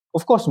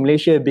Of course,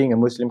 Malaysia being a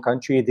Muslim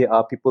country, there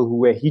are people who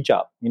wear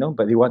hijab,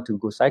 but they want to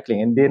go cycling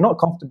and they're not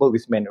comfortable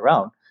with men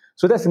around.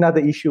 So that's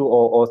another issue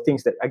or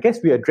things that I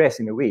guess we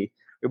address in a way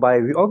whereby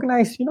we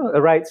organize,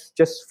 a rides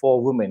just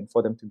for women,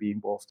 for them to be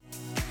involved.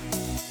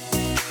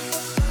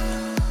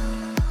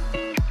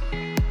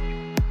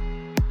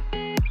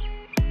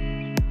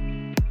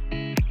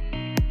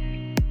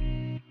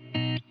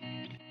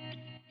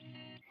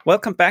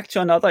 Welcome back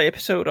to another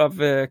episode of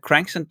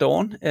Cranks and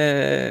Dawn.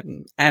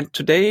 And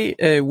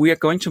today we are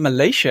going to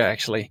Malaysia,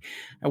 actually,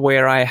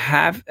 where I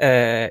have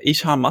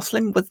Ishar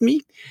Muslim with me.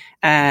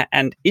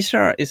 And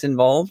Ishar is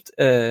involved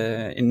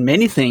in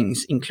many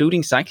things,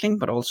 including cycling,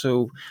 but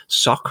also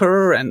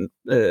soccer, and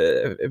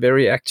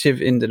very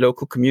active in the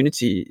local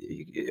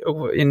community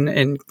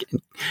in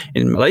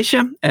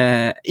Malaysia.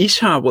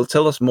 Ishar will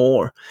tell us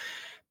more.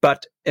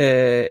 But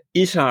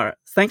Ishar,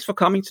 thanks for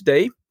coming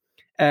today.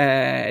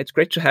 It's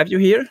great to have you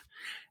here.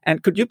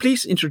 And could you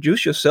please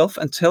introduce yourself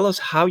and tell us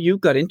how you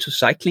got into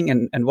cycling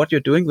and what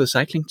you're doing with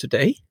cycling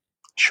today?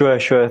 Sure.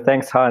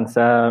 Thanks, Hans.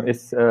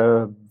 It's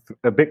a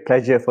big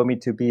pleasure for me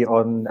to be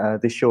on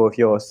this show of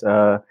yours.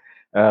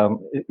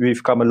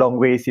 We've come a long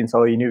way since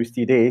our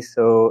university days.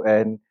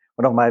 And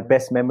one of my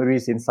best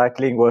memories in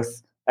cycling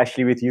was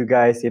actually with you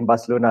guys in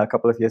Barcelona a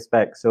couple of years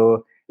back.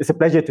 So it's a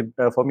pleasure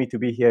for me to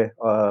be here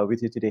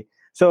with you today.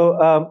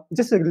 So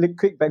just a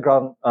quick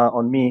background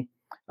on me.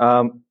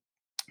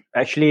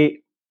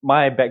 Actually,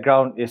 my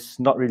background is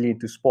not really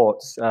into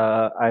sports.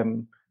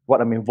 What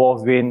I'm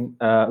involved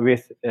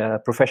with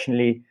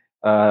professionally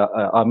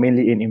are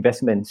mainly in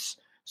investments.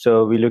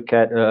 So we look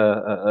at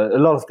a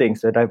lot of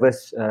things,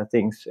 diverse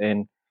things,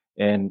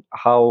 and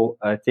how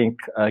I think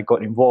I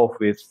got involved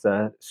with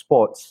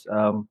sports.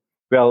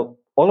 Well,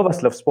 all of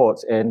us love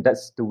sports, and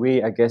that's the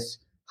way, I guess,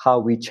 how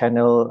we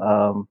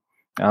channel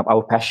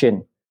our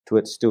passion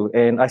towards too.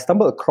 And I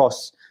stumbled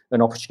across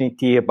an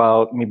opportunity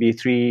about maybe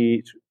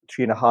three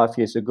and a half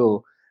years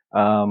ago,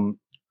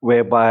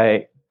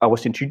 whereby I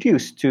was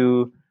introduced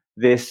to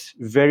this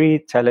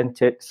very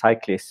talented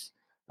cyclist.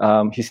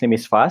 His name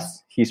is Faz.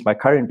 He's my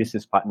current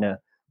business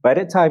partner. By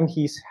that time,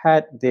 he's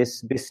had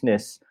this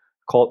business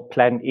called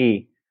Plan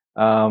A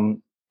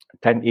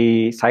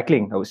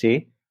Cycling, I would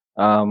say,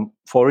 for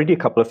already a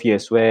couple of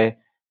years, where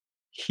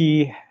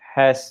he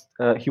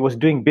was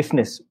doing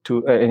business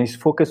and his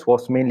focus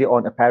was mainly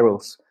on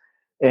apparels.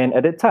 And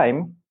at that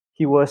time,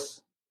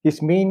 his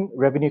main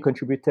revenue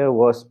contributor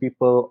was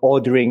people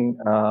ordering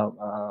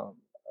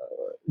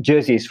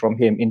jerseys from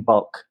him in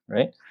bulk,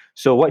 right?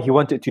 So what he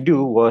wanted to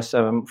do was,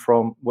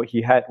 from what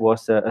he had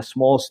was a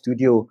small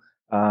studio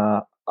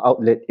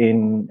outlet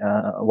in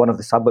one of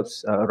the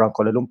suburbs around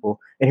Kuala Lumpur,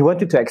 and he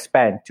wanted to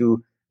expand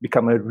to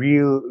become a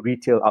real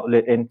retail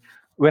outlet. And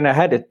when I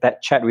had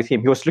that chat with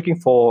him, he was looking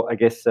for, I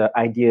guess,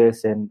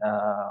 ideas and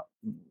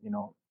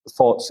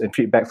thoughts and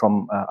feedback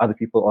from other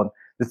people on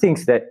the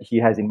things that he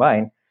has in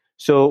mind.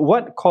 So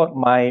what caught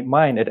my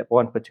mind at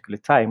one particular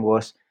time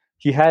was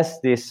he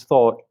has this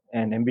thought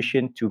and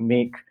ambition to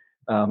make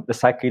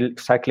the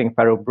cycling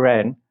apparel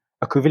brand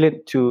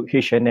equivalent to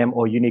H&M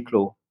or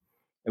Uniqlo,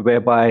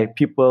 whereby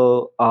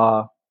people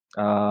are,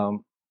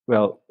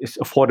 it's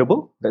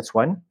affordable, that's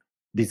one,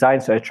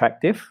 designs are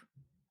attractive,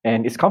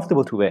 and it's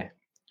comfortable to wear.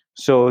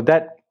 So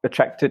that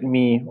attracted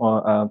me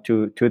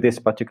to this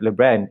particular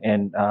brand.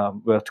 And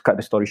to cut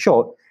the story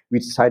short, we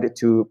decided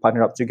to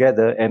partner up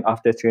together. And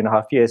after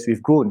 3.5 years,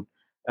 we've grown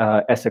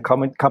as a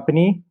common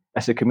company,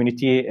 as a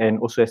community, and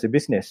also as a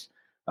business.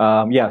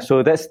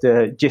 So that's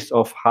the gist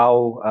of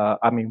how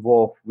I'm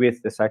involved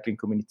with the cycling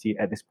community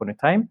at this point in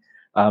time.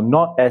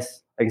 Not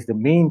as, I guess, the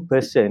main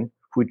person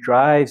who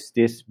drives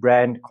this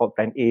brand called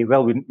Plan A.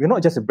 Well, we're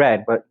not just a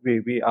brand, but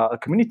we are a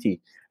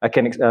community. I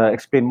can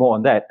explain more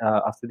on that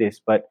after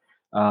this. But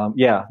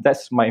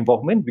that's my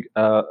involvement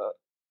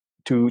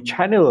to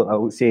channel, I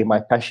would say,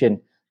 my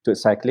passion to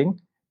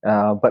cycling.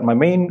 But my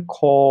main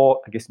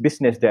core, I guess,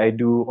 business that I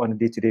do on a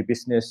day-to-day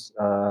business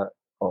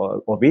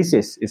or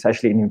basis is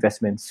actually in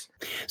investments.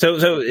 So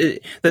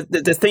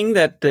the thing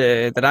that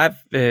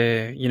I've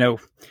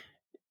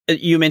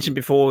you mentioned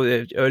before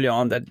earlier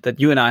on that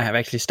you and I have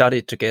actually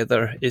studied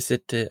together. Is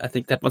it? I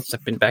think that must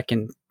have been back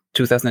in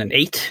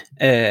 2008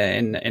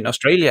 in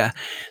Australia.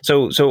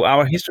 So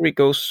our history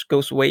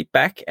goes way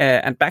back,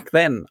 and back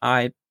then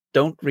I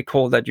don't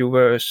recall that you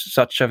were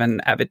such of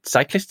an avid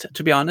cyclist,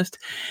 to be honest.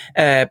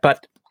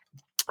 But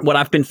what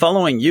I've been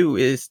following you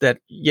is that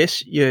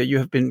yes, you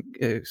have been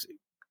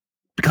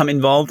become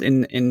involved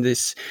in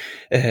this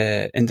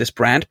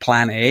brand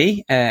Plan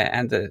A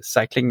and the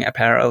cycling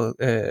apparel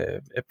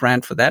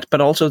brand for that, but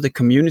also the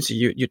community.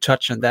 You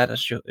touch on that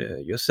as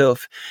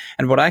yourself,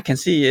 and what I can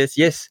see is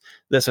yes,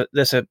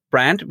 there's a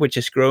brand which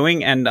is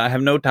growing, and I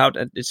have no doubt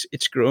that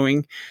it's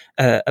growing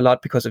a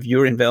lot because of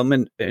your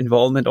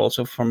involvement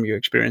also from your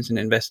experience in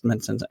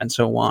investments and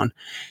so on.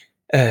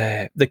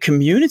 The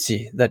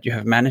community that you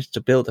have managed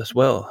to build as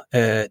well.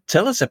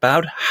 Tell us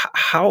about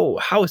how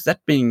is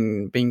that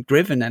being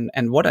driven,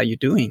 and what are you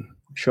doing?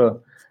 Sure.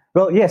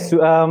 Well, yes.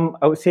 I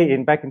would say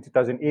back in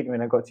 2008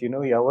 when I got to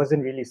know you, I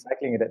wasn't really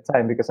cycling at that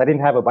time because I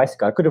didn't have a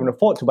bicycle. I couldn't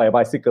afford to buy a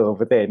bicycle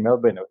over there in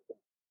Melbourne.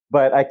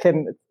 But I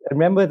can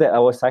remember that I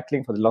was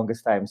cycling for the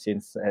longest time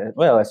since,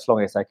 as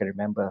long as I can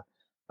remember.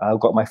 I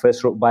got my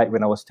first road bike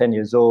when I was 10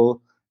 years old.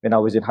 When I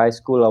was in high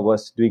school, I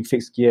was doing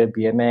fixed gear,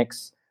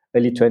 BMX.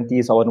 Early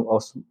 20s,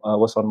 I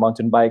was on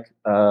mountain bike.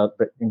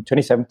 But in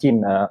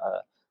 2017,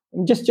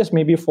 just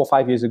maybe 4 or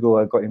 5 years ago,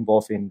 I got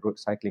involved in road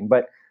cycling.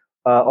 But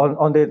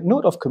on the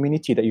note of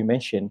community that you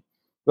mentioned,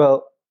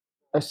 well,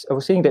 I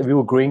was saying that we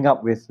were growing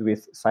up with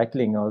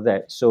cycling and all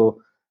that.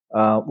 So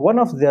one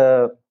of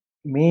the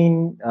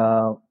main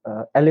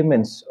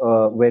elements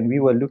when we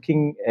were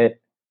looking at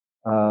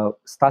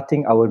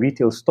starting our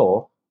retail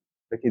store,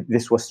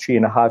 this was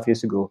 3.5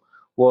 years ago,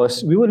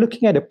 was we were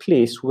looking at a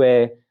place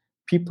where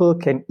people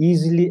can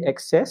easily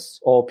access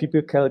or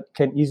people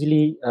can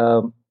easily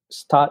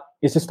start.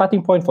 It's a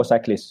starting point for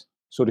cyclists,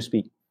 so to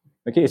speak.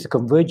 Okay, it's a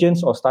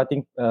convergence or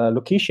starting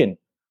location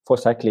for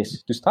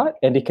cyclists to start,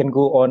 and they can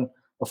go on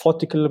a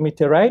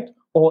 40-kilometer ride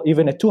or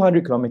even a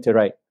 200-kilometer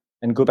ride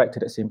and go back to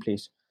that same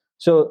place.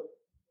 So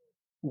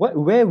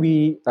where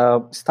we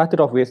started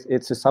off with,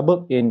 it's a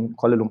suburb in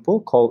Kuala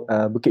Lumpur called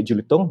Bukit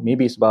Jelutong.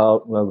 Maybe it's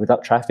about,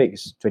 without traffic,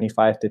 it's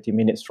 25-30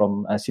 minutes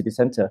from city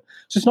center.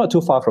 So it's not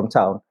too far from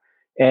town.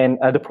 And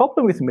the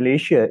problem with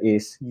Malaysia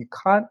is you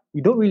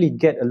don't really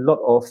get a lot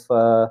of,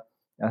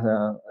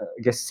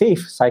 I guess,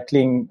 safe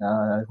cycling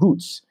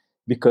routes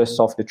because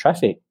of the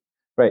traffic,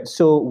 right?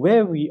 So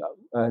where we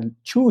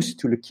choose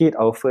to locate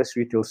our first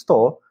retail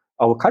store,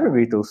 our current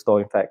retail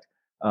store, in fact,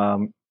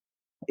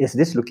 is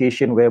this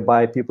location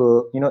whereby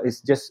people,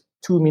 it's just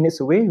 2 minutes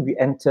away. We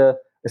enter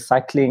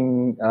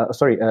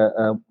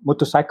a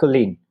motorcycle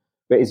lane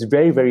where it's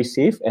very, very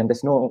safe and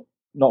there's not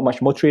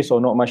much motorists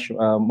or not much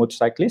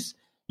motorcyclists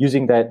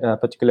using that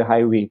particular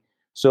highway.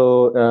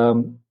 So,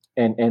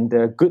 and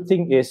the good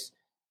thing is,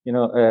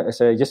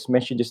 as I just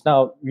mentioned just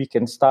now, we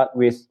can start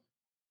with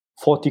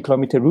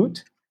 40-kilometer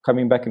route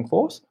coming back and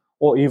forth,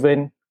 or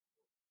even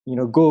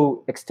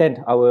go extend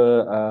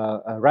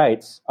our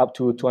rides up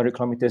to 200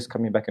 kilometers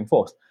coming back and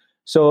forth.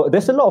 So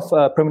there's a lot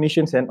of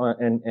premonitions and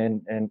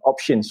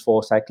options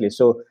for cyclists.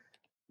 So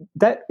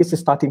that is the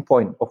starting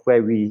point of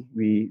where we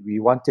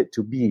wanted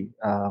to be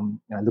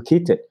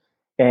located.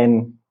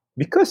 And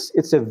because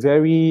it's a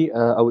very,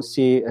 I would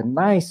say, a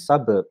nice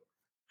suburb,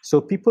 so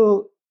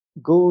people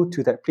go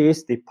to that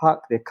place, they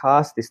park their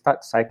cars, they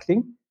start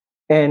cycling.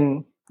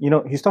 And,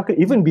 historically,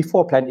 even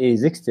before Plan A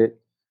existed,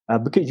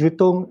 Bukit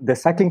Jelutong, the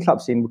cycling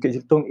clubs in Bukit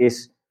Jelutong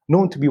is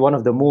known to be one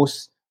of the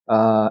most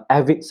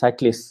avid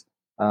cyclists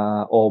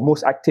or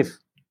most active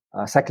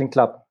cycling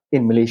club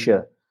in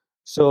Malaysia.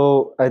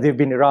 So they've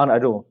been around, I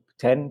don't know,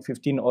 10,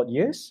 15 odd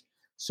years.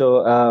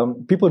 So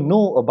people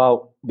know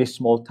about this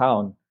small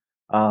town.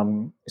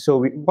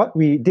 So what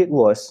we did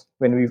was,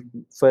 when we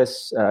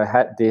first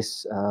had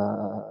this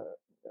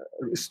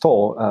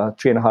store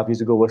 3.5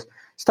 years ago, was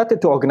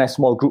started to organize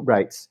small group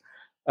rides.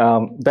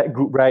 That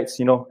group rides,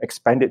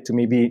 expanded to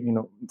maybe,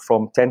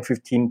 from 10,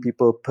 15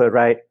 people per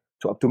ride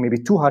to up to maybe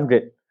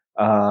 200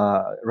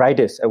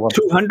 riders at one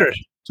 200.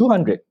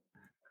 200.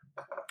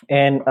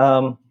 And,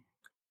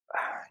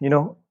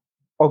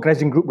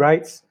 organizing group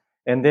rides.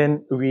 And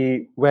then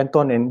we went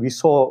on and we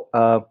saw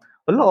a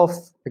lot of,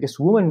 I guess,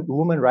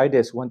 women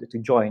riders wanted to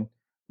join,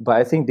 but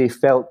I think they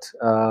felt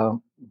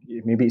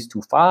maybe it's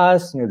too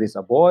fast. These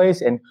are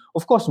boys, and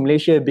of course,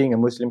 Malaysia being a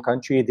Muslim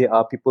country, there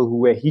are people who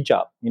wear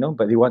hijab,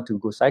 but they want to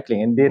go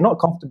cycling, and they're not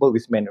comfortable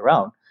with men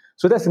around.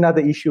 So that's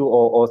another issue,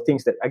 or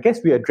things that I guess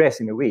we address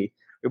in a way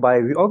whereby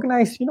we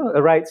organize,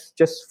 a rides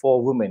just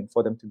for women,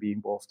 for them to be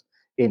involved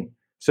in.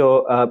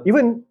 So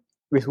even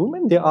with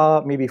women, there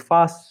are maybe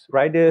fast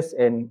riders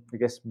and, I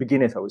guess,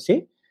 beginners, I would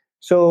say.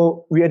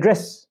 So we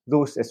address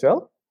those as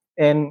well.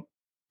 And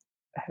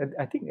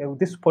I think at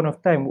this point of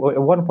time, or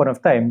at one point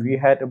of time, we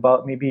had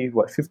about maybe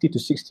 50 to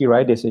 60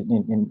 riders in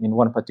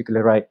one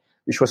particular ride,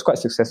 which was quite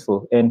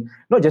successful. And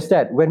not just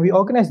that, when we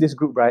organized these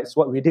group rides,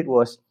 what we did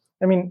was,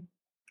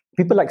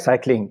 people like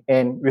cycling,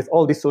 and with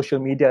all this social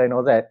media and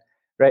all that,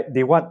 right?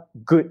 They want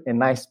good and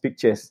nice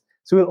pictures.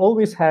 So we'll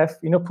always have,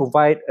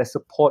 provide a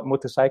support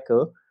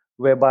motorcycle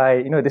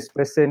whereby, this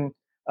person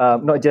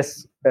not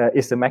just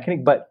is a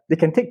mechanic, but they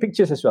can take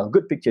pictures as well,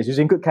 good pictures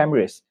using good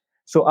cameras.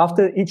 So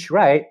after each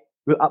ride,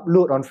 we'll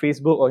upload on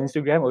Facebook or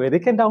Instagram, where they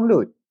can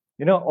download,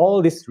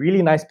 all these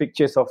really nice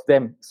pictures of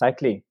them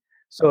cycling.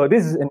 So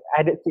this is an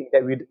added thing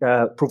that we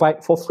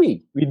provide for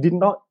free. We do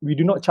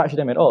not charge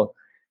them at all.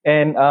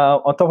 And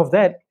on top of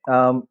that,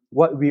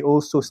 what we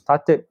also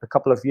started a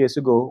couple of years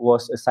ago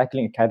was a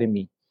cycling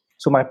academy.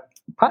 So my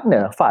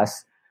partner,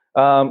 Faz,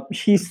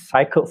 he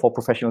cycled for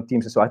professional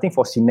teams as well. I think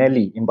for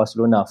Sinelli in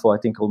Barcelona for, I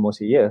think,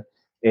 almost a year.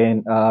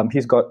 And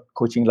he's got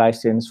coaching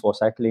license for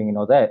cycling and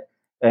all that.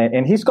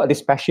 And he's got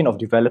this passion of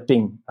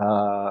developing,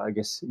 I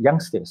guess,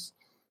 youngsters.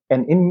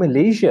 And in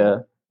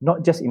Malaysia,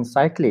 not just in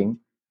cycling,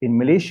 in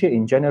Malaysia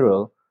in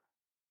general,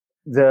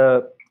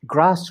 the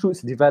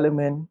grassroots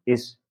development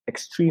is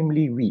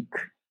extremely weak.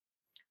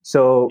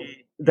 So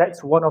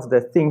that's one of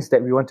the things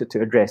that we wanted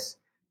to address.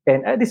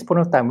 And at this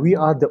point of time, we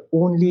are the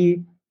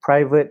only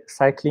private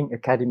cycling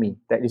academy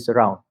that is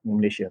around in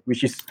Malaysia,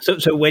 which is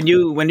So when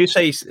you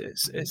say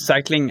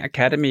cycling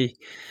academy,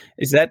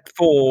 is that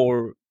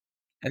for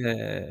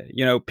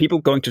people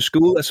going to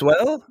school as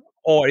well,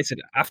 or is it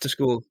after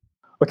school?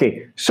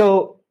 okay.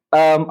 So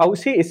I would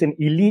say it's an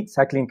elite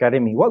cycling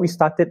academy. What we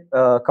started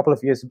a couple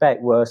of years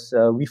back was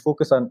we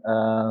focus on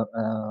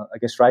I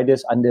guess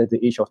riders under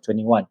the age of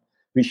 21,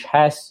 which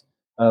has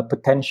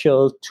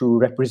potential to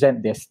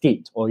represent their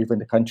state or even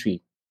the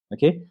country.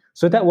 Okay,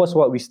 so that was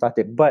what we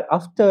started. But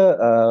after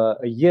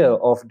a year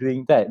of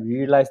doing that, we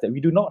realized that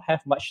we do not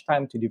have much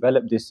time to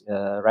develop these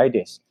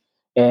riders,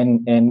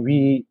 and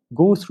we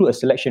go through a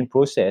selection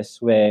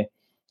process where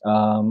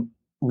um,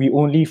 we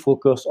only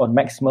focus on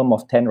maximum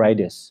of 10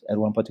 riders at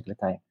one particular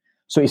time.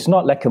 So it's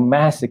not like a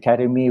mass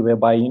academy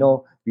whereby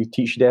we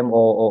teach them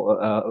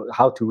or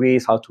how to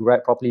race, how to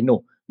ride properly.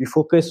 No, we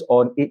focus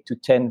on 8 to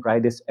 10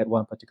 riders at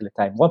one particular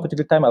time. One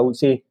particular time, I would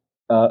say,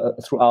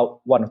 throughout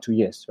 1 or 2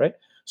 years, right?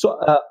 So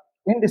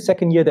in the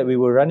second year that we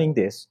were running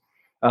this,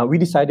 we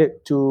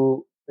decided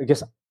to, I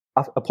guess,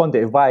 upon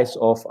the advice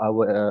of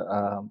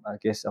our, I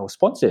guess, our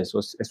sponsors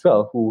as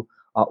well, who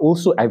are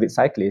also avid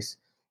cyclists,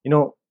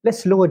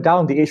 let's lower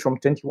down the age from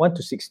 21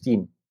 to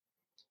 16.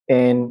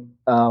 And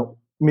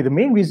the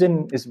main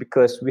reason is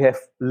because we have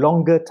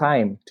longer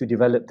time to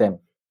develop them.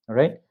 All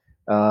right.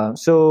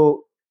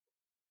 So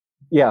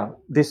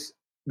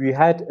we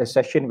had a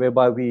session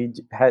whereby we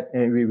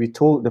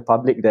told the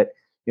public that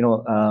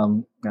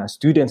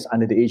students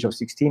under the age of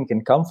 16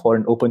 can come for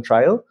an open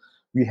trial.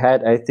 We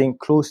had, I think,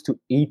 close to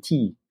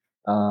 80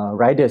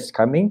 riders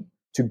coming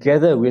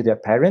together with their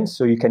parents.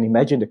 So you can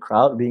imagine the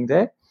crowd being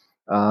there.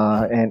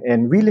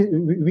 And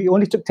we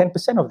only took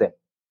 10% of them.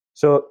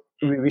 So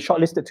we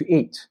shortlisted to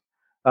 8.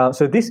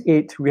 So these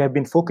 8, we have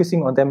been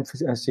focusing on them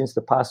since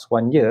the past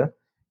 1 year.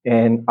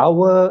 And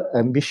our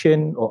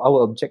ambition or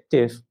our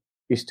objective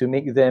is to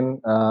make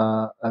them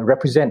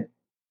represent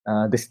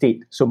the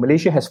state. So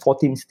Malaysia has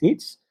 14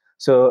 states.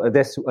 So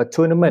there's a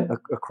tournament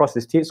across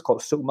the states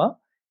called SUGMA.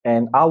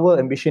 And our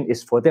ambition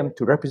is for them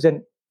to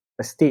represent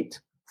a state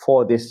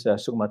for this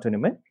SUGMA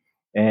tournament.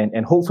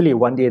 And hopefully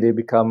one day they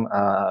become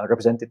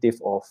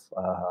representative of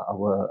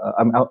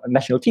our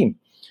national team.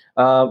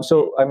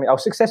 So our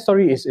success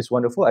story is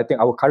wonderful. I think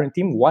our current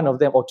team,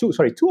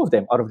 two of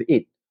them out of the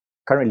 8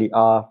 currently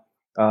are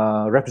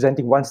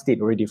representing one state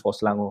already for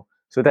Selangor.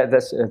 So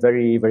that's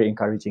very, very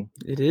encouraging.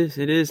 It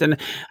is, and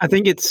I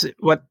think it's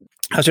what.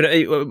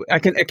 I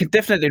can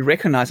definitely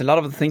recognize a lot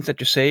of the things that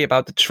you say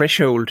about the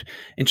threshold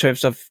in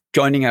terms of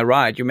joining a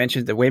ride. You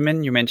mentioned the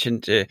women. You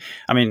mentioned,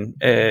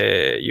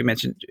 you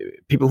mentioned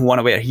people who want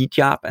to wear a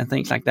hijab and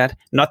things like that.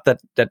 Not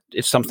that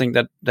it's something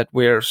that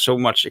we're so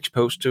much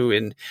exposed to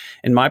in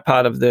my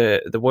part of the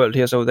world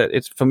here. So that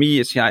it's, for me,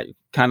 it's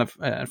kind of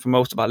for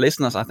most of our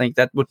listeners, I think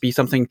that would be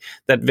something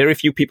that very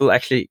few people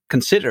actually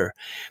consider.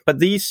 But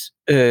these,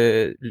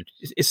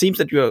 it seems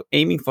that you're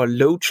aiming for a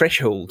low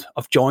threshold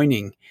of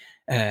joining.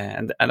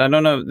 And I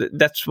don't know.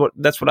 That's what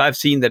I've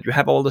seen. That you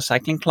have all the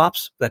cycling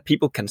clubs that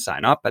people can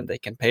sign up and they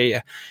can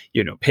pay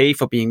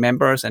for being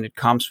members, and it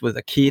comes with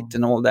a kit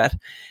and all that.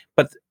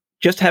 But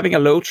just having a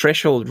low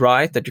threshold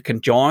ride that you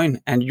can join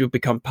and you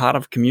become part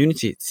of a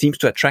community seems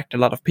to attract a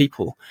lot of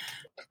people.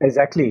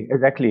 Exactly.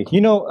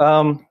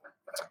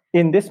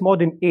 In this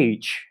modern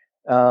age,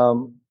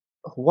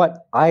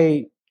 what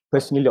I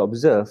personally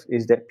observe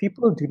is that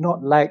people do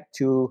not like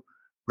to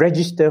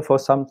register for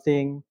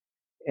something,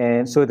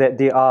 and so that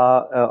they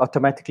are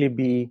automatically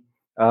be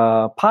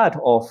part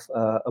of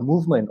a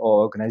movement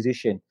or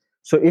organization.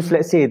 So if,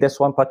 let's say, there's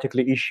one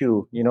particular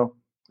issue, it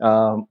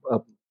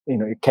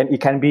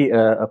can be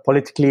a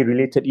politically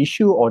related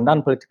issue or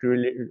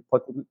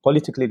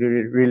politically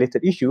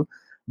related issue,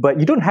 but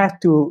you don't have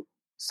to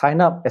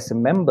sign up as a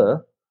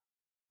member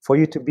for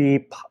you to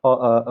be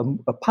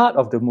a part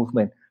of the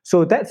movement.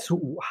 So that's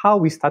how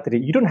we started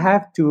it. You don't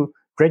have to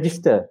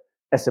register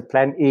as a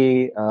Plan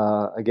A,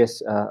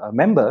 a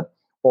member,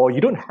 or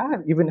you don't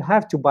even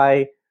have to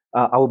buy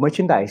our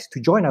merchandise to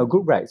join our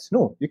group rides.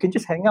 No, you can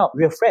just hang out.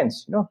 We are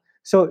friends,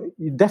 So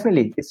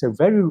definitely, it's a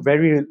very,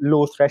 very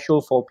low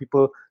threshold for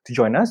people to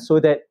join us so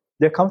that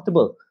they're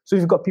comfortable. So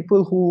you've got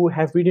people who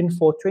have ridden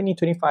for 20,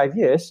 25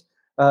 years,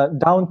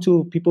 down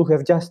to people who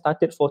have just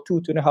started for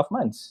 2.5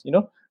 months,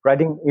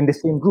 riding in the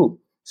same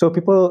group. So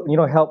people,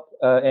 help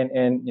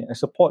and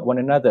support one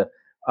another.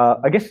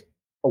 I guess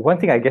one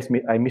thing I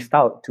missed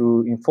out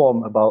to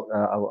inform about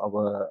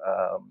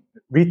our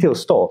retail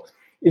store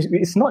is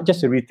it's not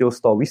just a retail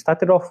store. We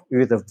started off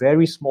with a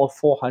very small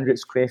 400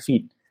 square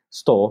feet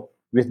store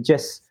with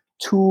just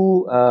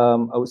 2,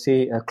 I would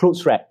say, a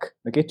clothes rack,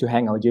 to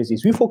hang our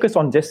jerseys. We focus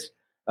on just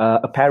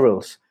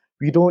apparels.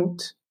 We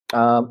don't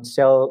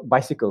sell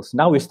bicycles.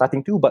 Now we're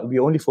starting to, but we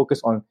only focus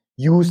on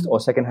used or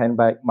second-hand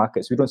bike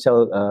markets. We don't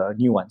sell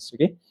new ones,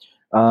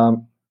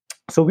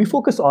 so we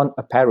focus on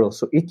apparel.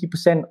 So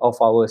 80%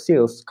 of our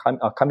sales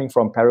are coming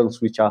from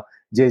apparels, which are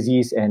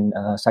jerseys and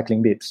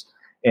cycling bibs.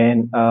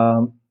 And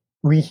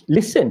we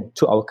listen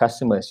to our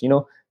customers.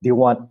 They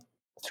want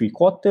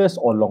 3/4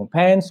 or long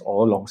pants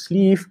or long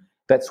sleeve.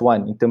 That's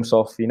one. In terms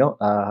of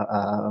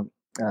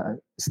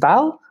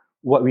style,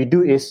 what we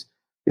do is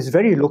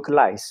very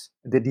localized.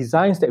 The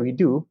designs that we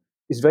do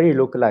is very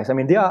localized. I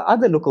mean, there are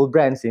other local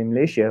brands in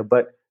Malaysia,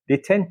 but they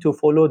tend to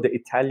follow the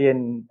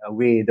Italian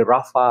way, the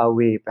Rafa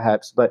way,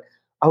 perhaps. But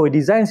our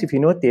designs, if you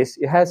notice,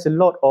 it has a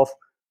lot of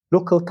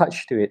local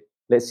touch to it.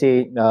 Let's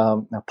say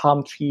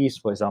palm trees,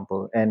 for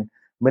example, and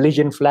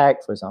Malaysian flag,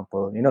 for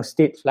example,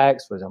 state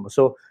flags, for example.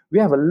 So we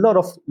have a lot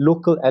of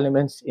local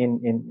elements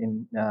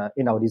in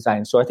our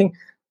design. So I think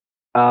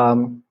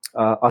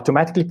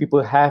automatically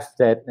people have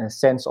that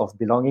sense of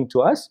belonging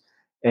to us,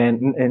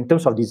 and in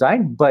terms of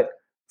design. But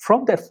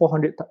from that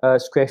 400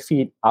 square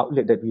feet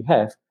outlet that we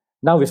have,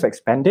 now we've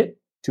expanded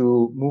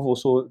to move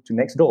also to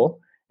next door.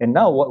 And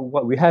now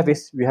what we have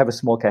is we have a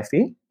small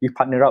cafe. We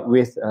partner up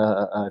with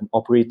an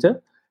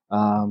operator.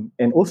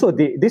 And also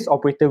this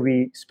operator,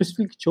 we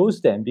specifically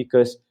chose them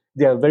because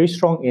they are very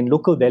strong in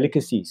local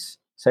delicacies,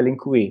 selling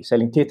kuih,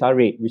 selling teh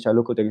tarik, which are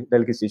local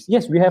delicacies.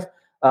 Yes, we have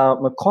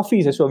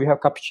coffees as well. We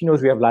have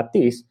cappuccinos, we have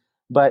lattes,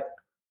 but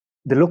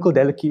the local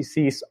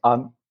delicacies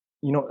are,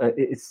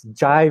 it's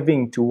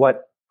jiving to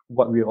what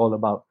we're all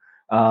about.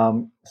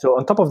 So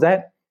on top of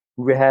that,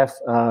 we have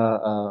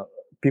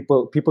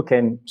people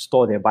can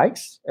store their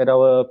bikes at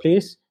our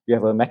place. We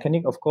have a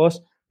mechanic, of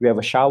course. We have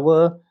a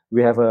shower.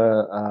 We have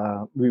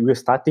we're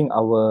starting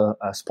our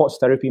sports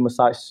therapy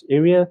massage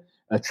area,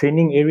 a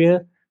training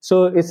area.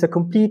 So it's a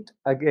complete,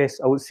 I guess,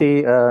 I would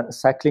say,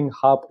 cycling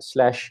hub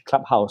 /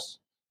 clubhouse,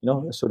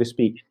 so to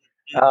speak.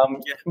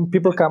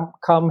 People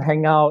come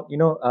hang out,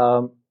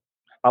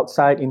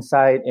 outside,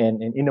 inside,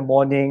 and in the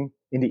morning,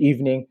 in the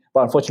evening.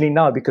 But unfortunately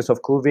now, because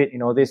of COVID,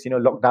 this,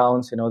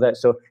 lockdowns and all that,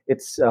 so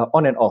it's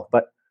on and off.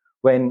 But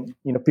when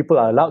people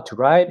are allowed to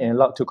ride and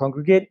allowed to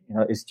congregate,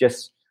 it's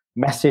just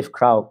massive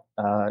crowd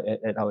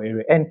at our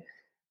area, and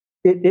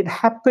it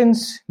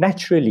happens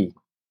naturally.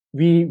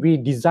 We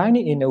design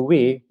it in a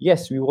way.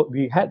 Yes,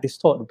 we had this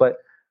thought, but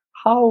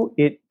how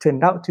it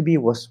turned out to be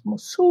was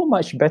so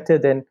much better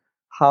than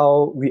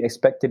how we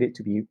expected it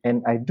to be.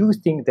 And I do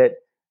think that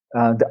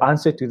the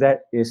answer to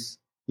that is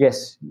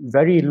yes,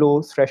 very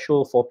low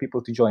threshold for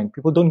people to join.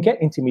 People don't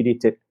get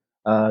intimidated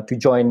to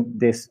join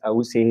this. I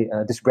would say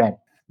this brand.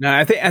 No,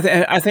 I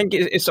think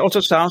it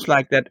also sounds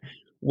like that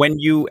when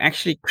you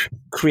actually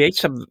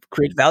create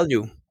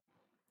value,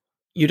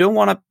 you don't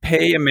want to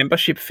pay a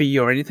membership fee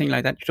or anything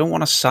like that. You don't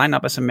want to sign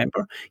up as a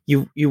member.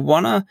 You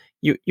want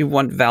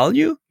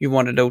value. You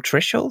want a low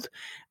threshold,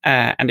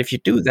 and if you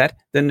do that,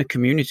 then the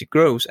community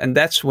grows, and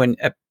that's when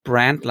a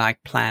brand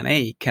like Plan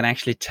A can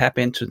actually tap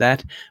into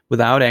that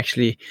without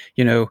actually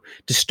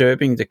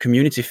disturbing the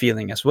community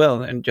feeling as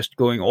well, and just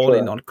going all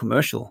in on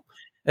commercial.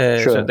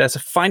 So there's a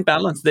fine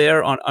balance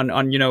there on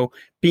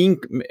being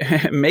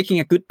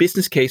making a good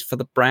business case for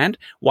the brand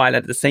while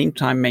at the same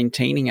time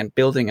maintaining and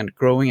building and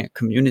growing a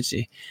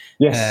community.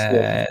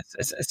 Yes,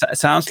 it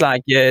sounds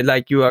like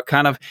you are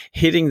kind of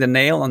hitting the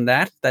nail on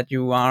that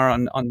you are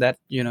on that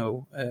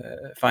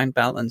fine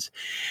balance.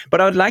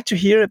 But I would like to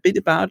hear a bit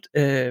about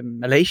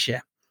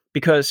Malaysia,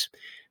 because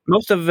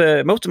most of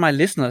my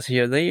listeners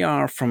here, they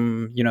are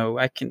from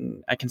I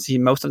can see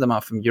most of them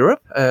are from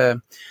Europe.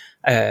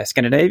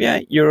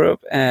 Scandinavia,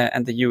 Europe,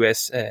 and the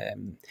US.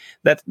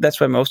 That's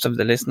where most of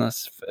the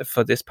listeners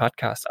for this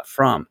podcast are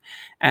from.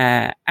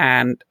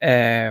 And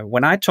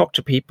when I talk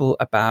to people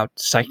about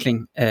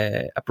cycling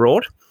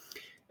abroad,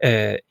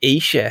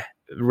 Asia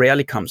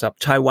rarely comes up.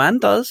 Taiwan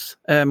does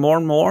more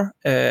and more.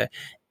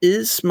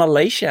 Is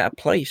Malaysia a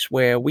place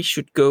where we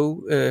should go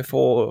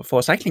for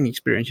a cycling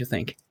experience, you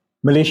think?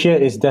 Malaysia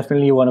is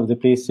definitely one of the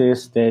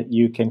places that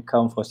you can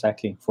come for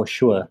cycling, for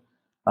sure.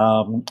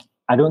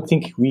 I don't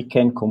think we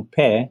can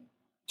compare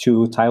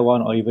to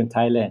Taiwan or even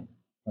Thailand,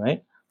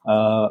 right?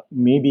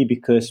 Maybe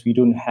because we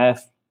don't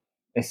have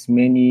as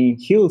many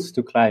hills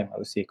to climb, I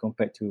would say,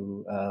 compared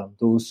to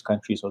those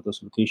countries or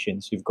those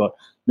locations. You've got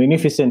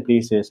magnificent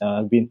places.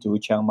 I've been to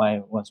Chiang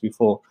Mai once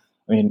before.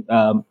 I mean,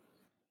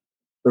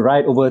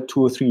 ride over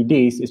 2 or 3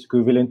 days is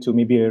equivalent to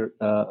maybe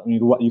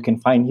what you can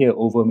find here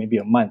over maybe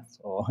a month,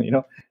 or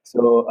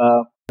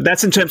So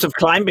that's in terms of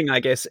climbing, I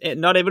guess.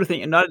 Not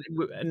everything. Not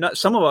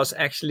some of us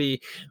actually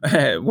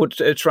would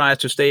try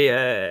to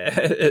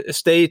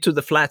stay to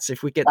the flats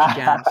if we get the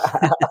chance.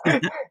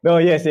 No,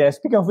 yes.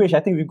 Speaking of which, I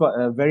think we've got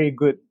a very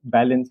good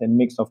balance and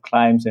mix of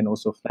climbs and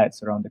also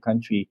flats around the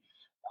country.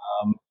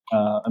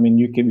 I mean,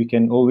 we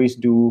can always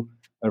do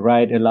a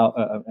ride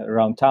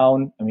around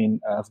town. I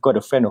mean, I've got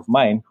a friend of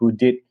mine who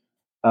did,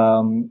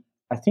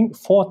 I think,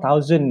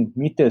 4,000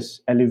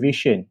 meters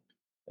elevation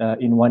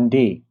in one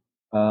day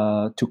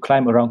to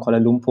climb around Kuala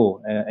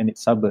Lumpur and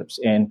its suburbs,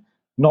 and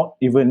not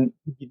even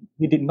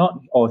he did not,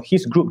 or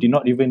his group did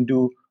not even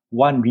do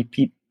one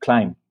repeat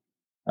climb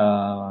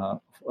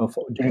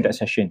during that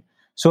session.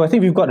 So I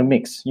think we've got a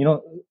mix.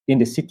 In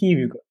the city,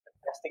 we've got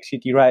fantastic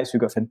city rides, we've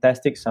got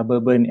fantastic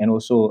suburban and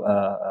also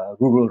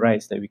rural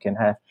rides that we can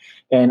have.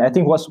 And I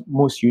think what's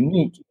most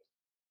unique,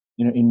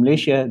 in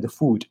Malaysia, the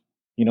food.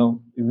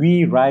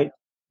 we ride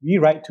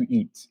to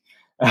eat.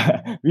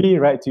 We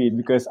ride to eat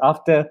because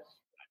after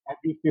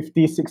every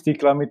 50, 60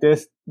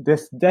 kilometers,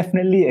 there's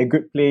definitely a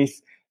good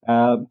place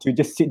to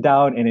just sit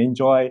down and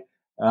enjoy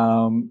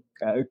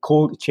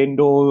cold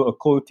chendol or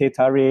cold teh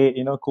tarik,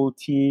 cold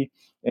tea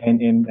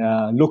and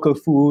local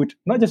food,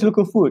 not just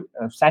local food,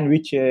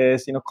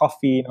 sandwiches,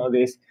 coffee and all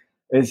this.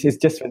 It's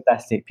just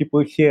fantastic.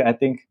 People here, I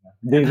think,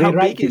 And they how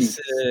ride big to eat.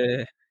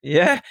 is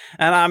yeah?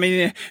 And I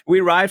mean,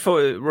 we ride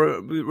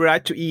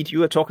to eat.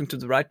 You are talking to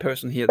the right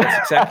person here. That's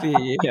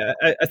exactly. Yeah,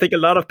 I think a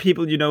lot of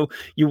people,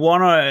 you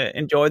want to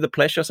enjoy the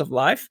pleasures of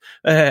life,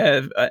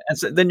 and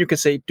so then you can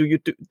say, do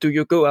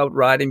you go out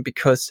riding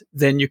because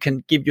then you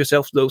can give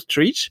yourself those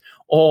treats,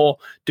 or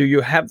do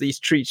you have these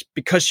treats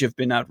because you've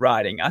been out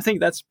riding? I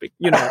think that's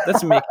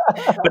a mix.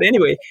 But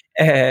anyway.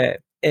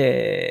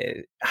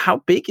 How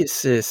big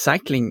is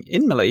cycling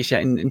in Malaysia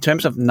in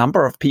terms of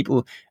number of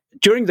people?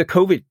 During the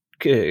COVID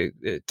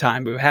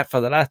time we've had for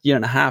the last year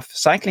and a half,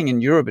 cycling in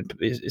Europe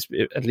is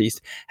at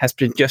least has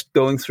been just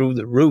going through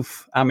the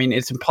roof. I mean,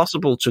 it's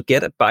impossible to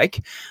get a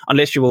bike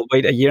unless you will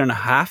wait a year and a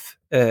half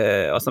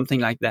or something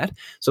like that.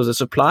 So the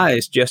supply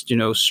is just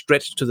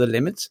stretched to the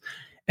limits.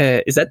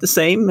 Is that the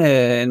same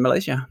in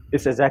Malaysia?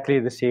 It's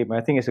exactly the same.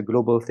 I think it's a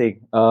global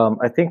thing.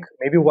 I think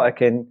maybe what I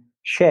can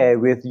share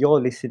with your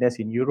listeners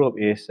in Europe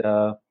is,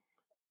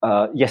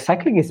 yes,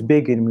 cycling is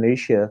big in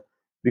Malaysia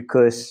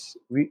because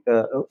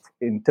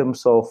in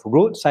terms of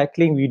road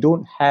cycling, we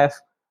don't have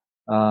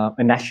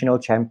a national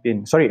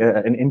champion. Sorry,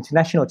 an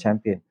international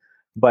champion.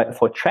 But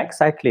for track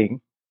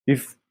cycling,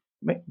 we've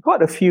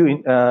got a few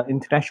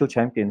international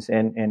champions,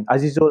 and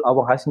Azizul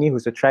Awang Hasni,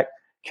 who's a track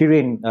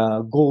Kirin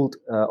gold,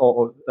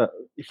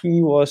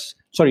 he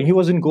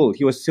wasn't gold.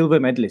 He was silver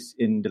medalist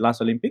in the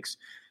last Olympics.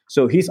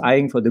 So he's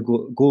eyeing for the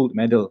gold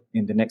medal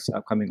in the next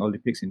upcoming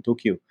Olympics in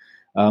Tokyo.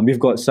 We've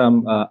got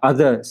some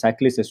other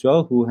cyclists as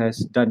well who has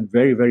done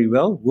very, very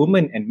well,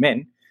 women and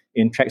men,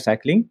 in track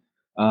cycling.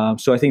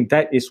 So I think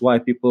that is why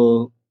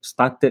people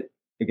started,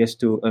 I guess,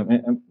 to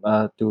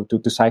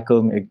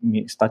cycle,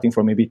 starting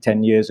from maybe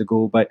 10 years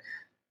ago. But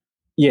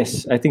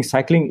yes, I think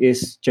cycling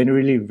is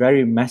generally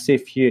very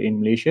massive here in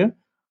Malaysia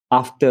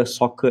after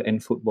soccer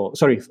and football.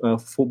 Sorry,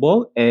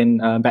 football and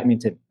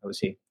badminton, I would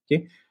say.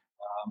 Okay,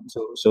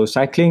 so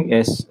cycling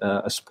as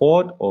a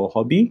sport or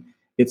hobby,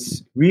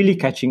 it's really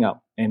catching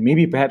up, and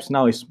maybe perhaps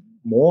now it's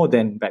more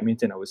than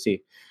badminton, I would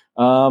say.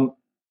 Um,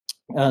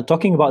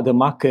 Talking about the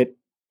market,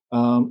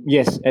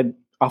 yes,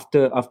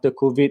 after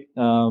COVID,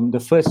 the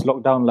first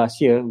lockdown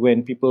last year,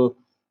 when people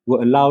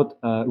were allowed,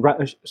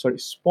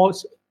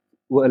 sports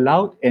were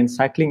allowed, and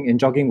cycling and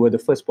jogging were the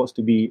first sports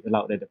to be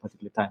allowed at that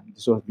particular time.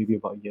 This was maybe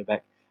about a year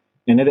back,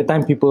 and at the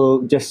time,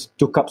 people just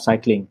took up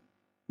cycling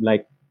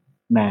like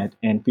mad,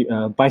 and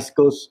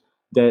bicycles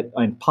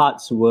and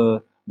parts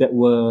were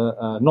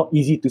not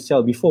easy to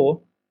sell before.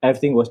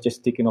 Everything was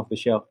just taken off the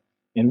shelf,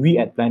 and we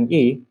at Plan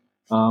A,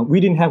 we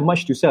didn't have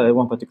much to sell at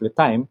one particular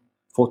time.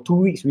 For 2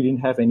 weeks, we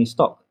didn't have any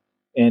stock.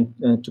 And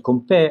to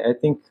compare, I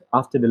think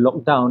after the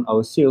lockdown,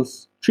 our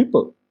sales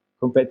tripled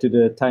compared to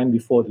the time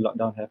before the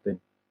lockdown happened.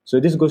 So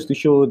this goes to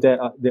show that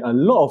there are a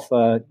lot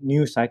of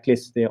new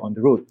cyclists there on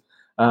the road,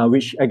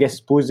 which I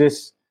guess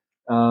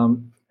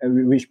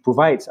which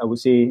provides, I would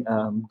say,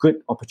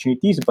 good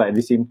opportunities, but at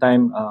the same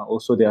time,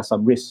 also there are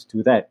some risks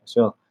to that as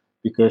well.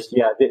 Because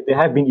there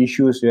have been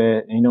issues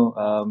where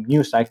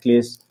new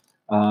cyclists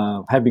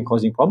have been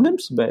causing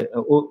problems, but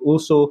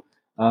also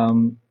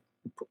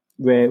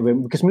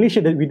because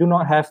Malaysia, we do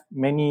not have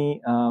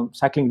many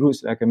cycling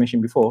routes, like I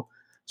mentioned before.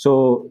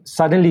 So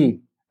suddenly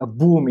a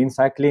boom in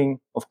cycling.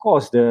 Of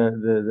course,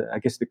 the I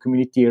guess the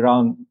community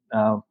around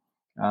the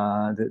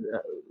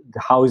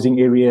housing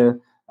area,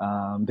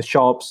 the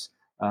shops,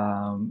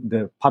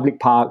 the public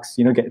parks,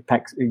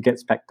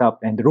 gets packed up,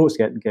 and the roads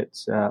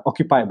gets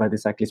occupied by the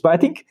cyclists. But I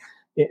think,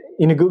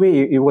 in a good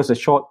way, it was a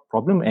short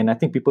problem, and I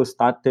think people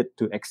started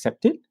to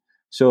accept it.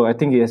 So I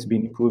think it has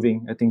been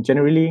improving. I think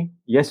generally,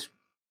 yes,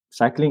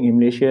 cycling in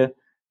Malaysia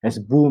has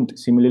boomed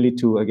similarly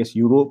to, I guess,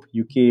 Europe,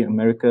 UK,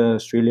 America,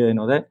 Australia, and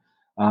all that.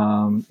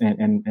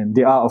 And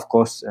there are, of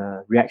course,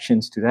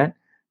 reactions to that.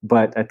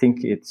 But I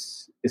think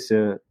it's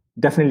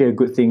definitely a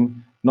good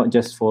thing, not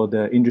just for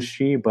the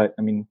industry, but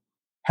I mean,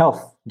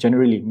 health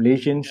generally.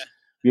 Malaysians,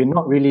 we're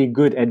not really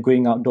good at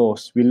going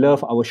outdoors. We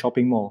love our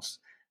shopping malls.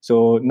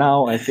 So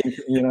now I think,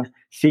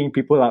 seeing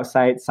people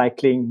outside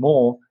cycling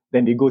more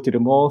than they go to the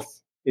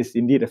malls is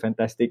indeed a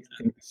fantastic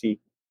thing to see.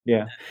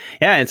 Yeah.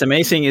 Yeah, it's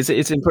amazing. It's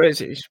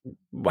impressive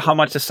how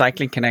much the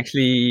cycling can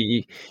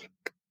actually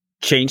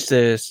change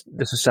the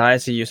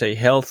society. You say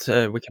health,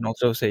 we can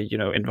also say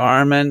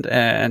environment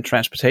and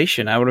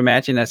transportation. I would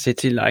imagine a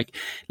city like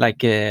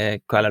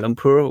Kuala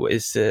Lumpur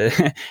is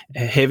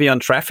heavy on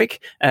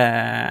traffic,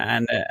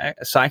 and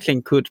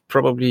cycling could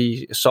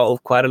probably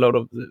solve quite a lot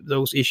of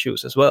those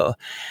issues as well.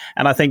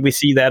 And I think we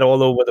see that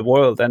all over the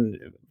world. And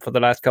for the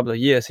last couple of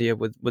years here,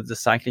 with the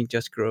cycling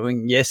just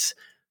growing, yes,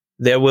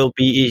 there will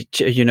be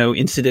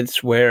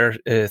incidents where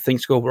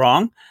things go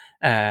wrong.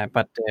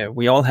 But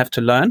we all have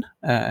to learn.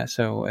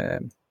 So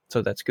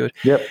that's good.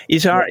 Yep.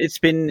 Ishar, it's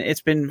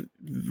been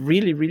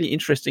really, really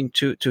interesting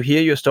to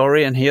hear your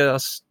story and hear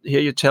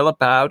you tell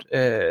about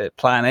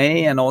Plan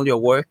A and all your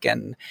work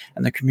and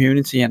the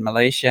community in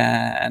Malaysia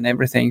and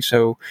everything.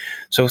 So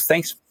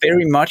thanks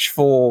very much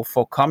for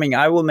coming.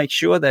 I will make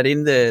sure that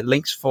in the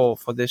links for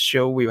this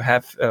show we will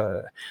have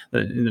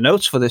in the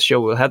notes for this show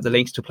we'll have the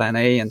links to Plan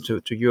A and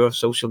to your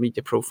social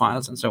media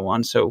profiles and so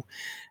on. So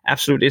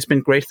absolutely, it's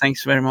been great.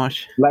 Thanks very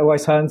much.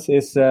 Likewise, Hans,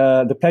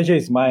 the pleasure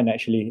is mine,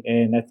 actually.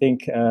 And I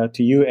think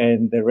to you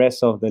and the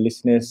rest of the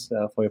listeners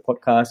for your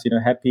podcast,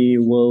 happy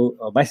World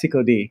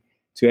Bicycle Day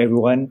to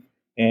everyone.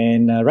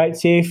 And ride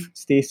safe,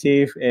 stay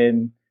safe,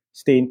 and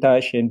stay in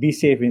touch and be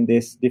safe in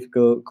this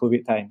difficult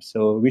COVID time.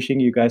 So wishing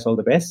you guys all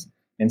the best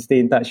and stay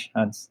in touch,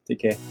 Hans. Take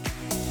care.